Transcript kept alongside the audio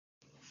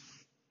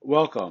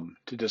Welcome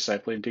to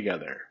Discipling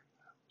Together,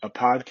 a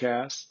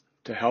podcast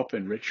to help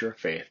enrich your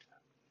faith.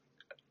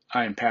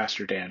 I am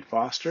Pastor Dan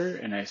Foster,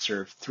 and I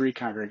serve 3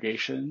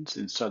 congregations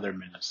in southern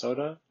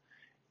Minnesota,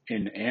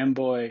 in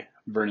Amboy,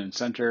 Vernon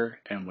Center,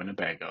 and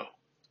Winnebago.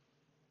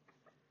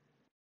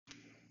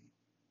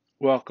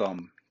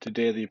 Welcome to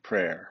Daily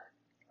Prayer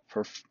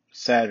for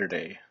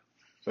Saturday,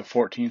 the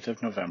 14th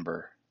of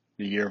November,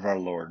 the year of our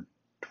Lord,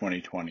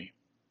 2020.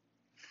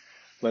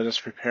 Let us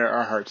prepare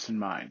our hearts and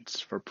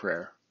minds for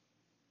prayer.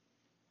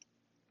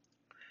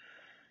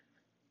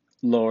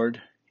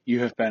 Lord,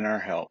 you have been our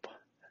help,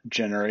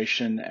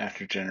 generation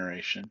after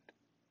generation.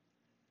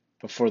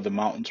 Before the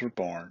mountains were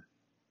born,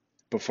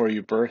 before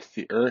you birthed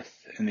the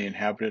earth and the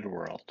inhabited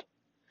world,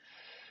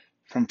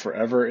 from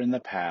forever in the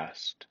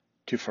past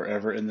to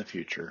forever in the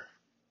future,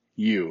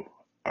 you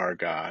are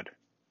God.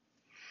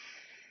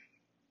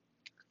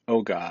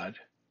 O God,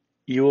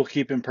 you will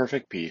keep in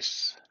perfect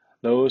peace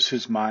those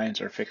whose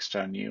minds are fixed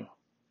on you.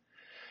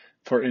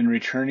 For in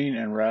returning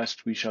and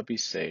rest we shall be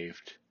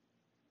saved.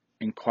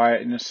 In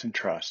quietness and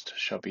trust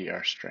shall be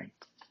our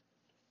strength.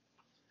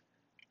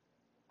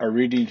 Our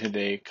reading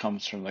today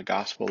comes from the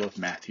Gospel of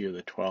Matthew,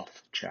 the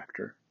 12th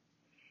chapter.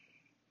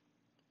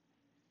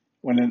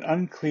 When an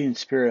unclean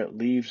spirit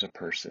leaves a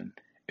person,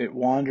 it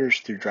wanders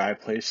through dry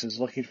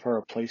places looking for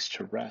a place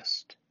to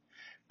rest,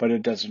 but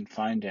it doesn't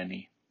find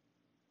any.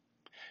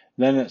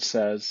 Then it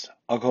says,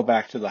 "I'll go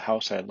back to the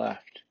house I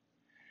left."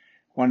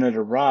 When it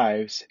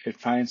arrives, it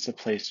finds the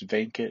place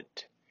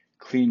vacant,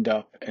 cleaned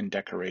up, and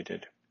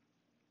decorated.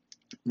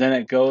 Then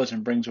it goes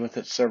and brings with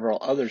it several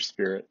other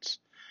spirits,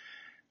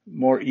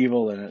 more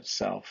evil than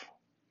itself.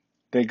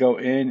 They go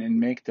in and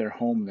make their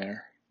home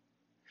there.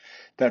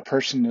 That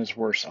person is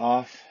worse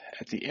off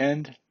at the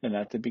end than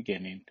at the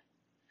beginning.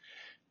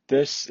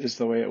 This is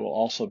the way it will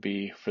also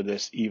be for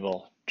this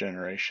evil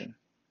generation.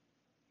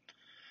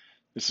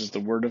 This is the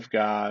word of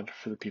God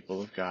for the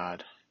people of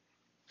God.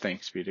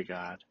 Thanks be to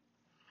God.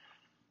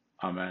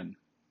 Amen.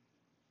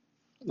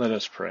 Let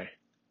us pray.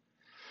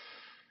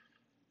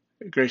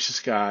 Gracious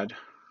God,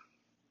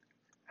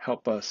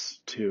 help us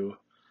to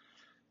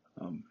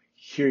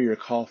hear your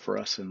call for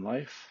us in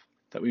life,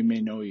 that we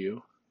may know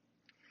you,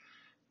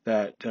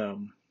 that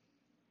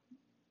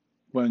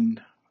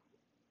when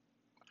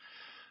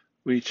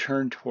we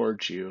turn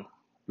towards you,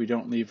 we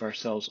don't leave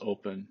ourselves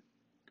open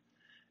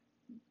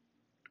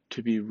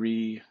to be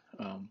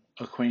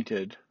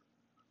reacquainted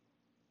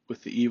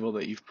with the evil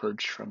that you've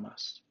purged from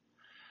us.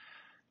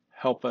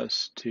 Help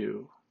us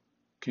to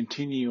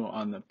continue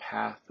on the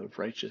path of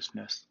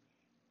righteousness,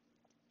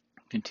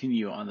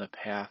 continue on the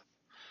path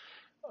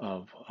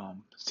of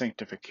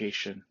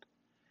sanctification,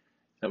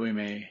 that we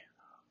may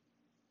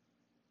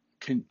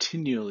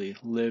continually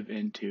live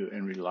into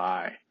and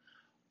rely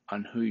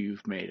on who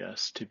you've made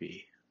us to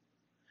be.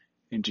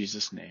 In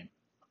Jesus' name,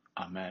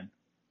 amen.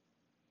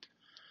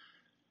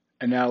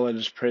 And now let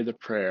us pray the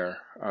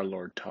prayer our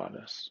Lord taught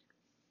us.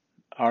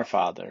 Our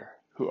Father,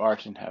 who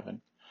art in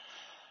heaven,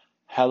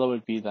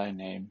 hallowed be thy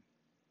name.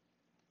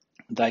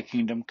 Thy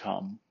kingdom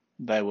come,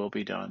 thy will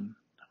be done,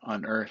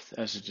 on earth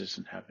as it is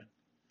in heaven.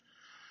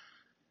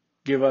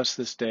 Give us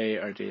this day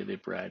our daily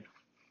bread,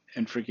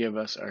 and forgive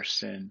us our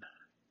sin,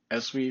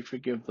 as we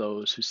forgive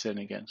those who sin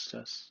against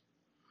us.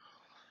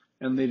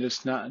 And lead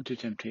us not into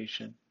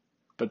temptation,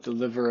 but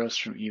deliver us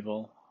from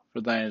evil.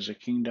 For thine is the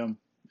kingdom,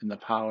 and the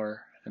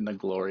power, and the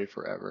glory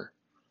forever.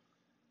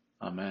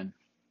 Amen.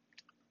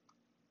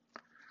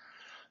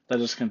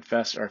 Let us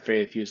confess our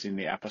faith using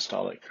the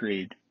Apostolic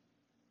Creed.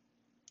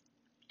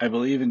 I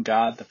believe in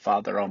God, the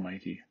Father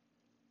Almighty,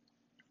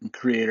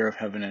 creator of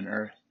heaven and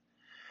earth.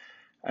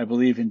 I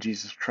believe in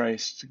Jesus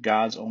Christ,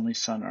 God's only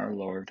Son, our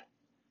Lord,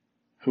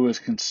 who was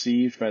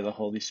conceived by the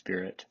Holy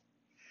Spirit,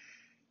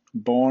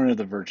 born of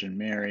the Virgin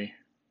Mary,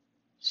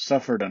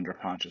 suffered under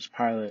Pontius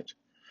Pilate,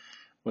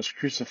 was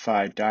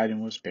crucified, died,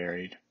 and was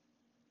buried.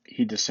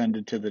 He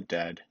descended to the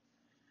dead.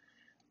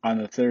 On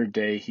the third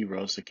day he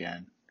rose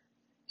again.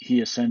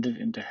 He ascended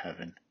into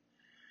heaven,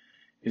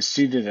 is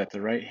seated at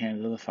the right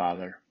hand of the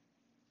Father,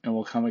 and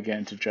will come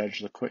again to judge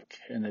the quick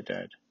and the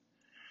dead.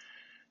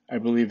 I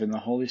believe in the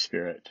Holy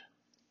Spirit,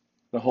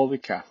 the Holy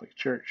Catholic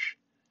Church,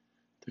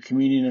 the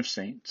communion of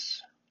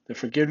saints, the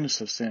forgiveness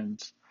of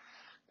sins,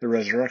 the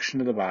resurrection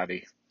of the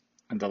body,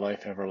 and the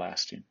life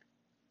everlasting.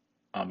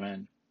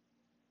 Amen.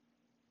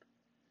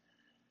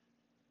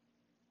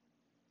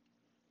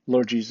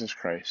 Lord Jesus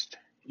Christ,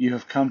 you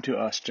have come to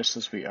us just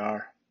as we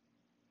are.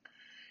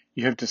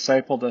 You have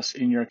discipled us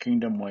in your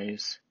kingdom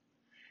ways.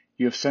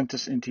 You have sent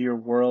us into your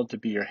world to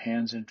be your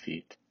hands and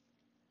feet.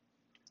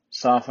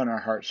 Soften our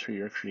hearts for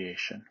your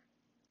creation,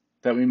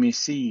 that we may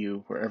see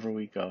you wherever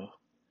we go.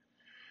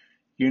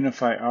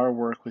 Unify our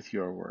work with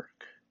your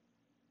work,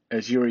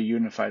 as you are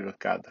unified with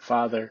God the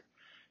Father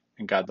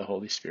and God the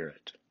Holy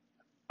Spirit.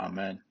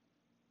 Amen.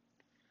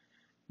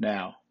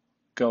 Now,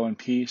 go in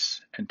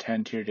peace and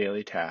tend to your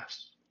daily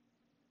tasks.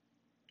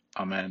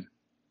 Amen.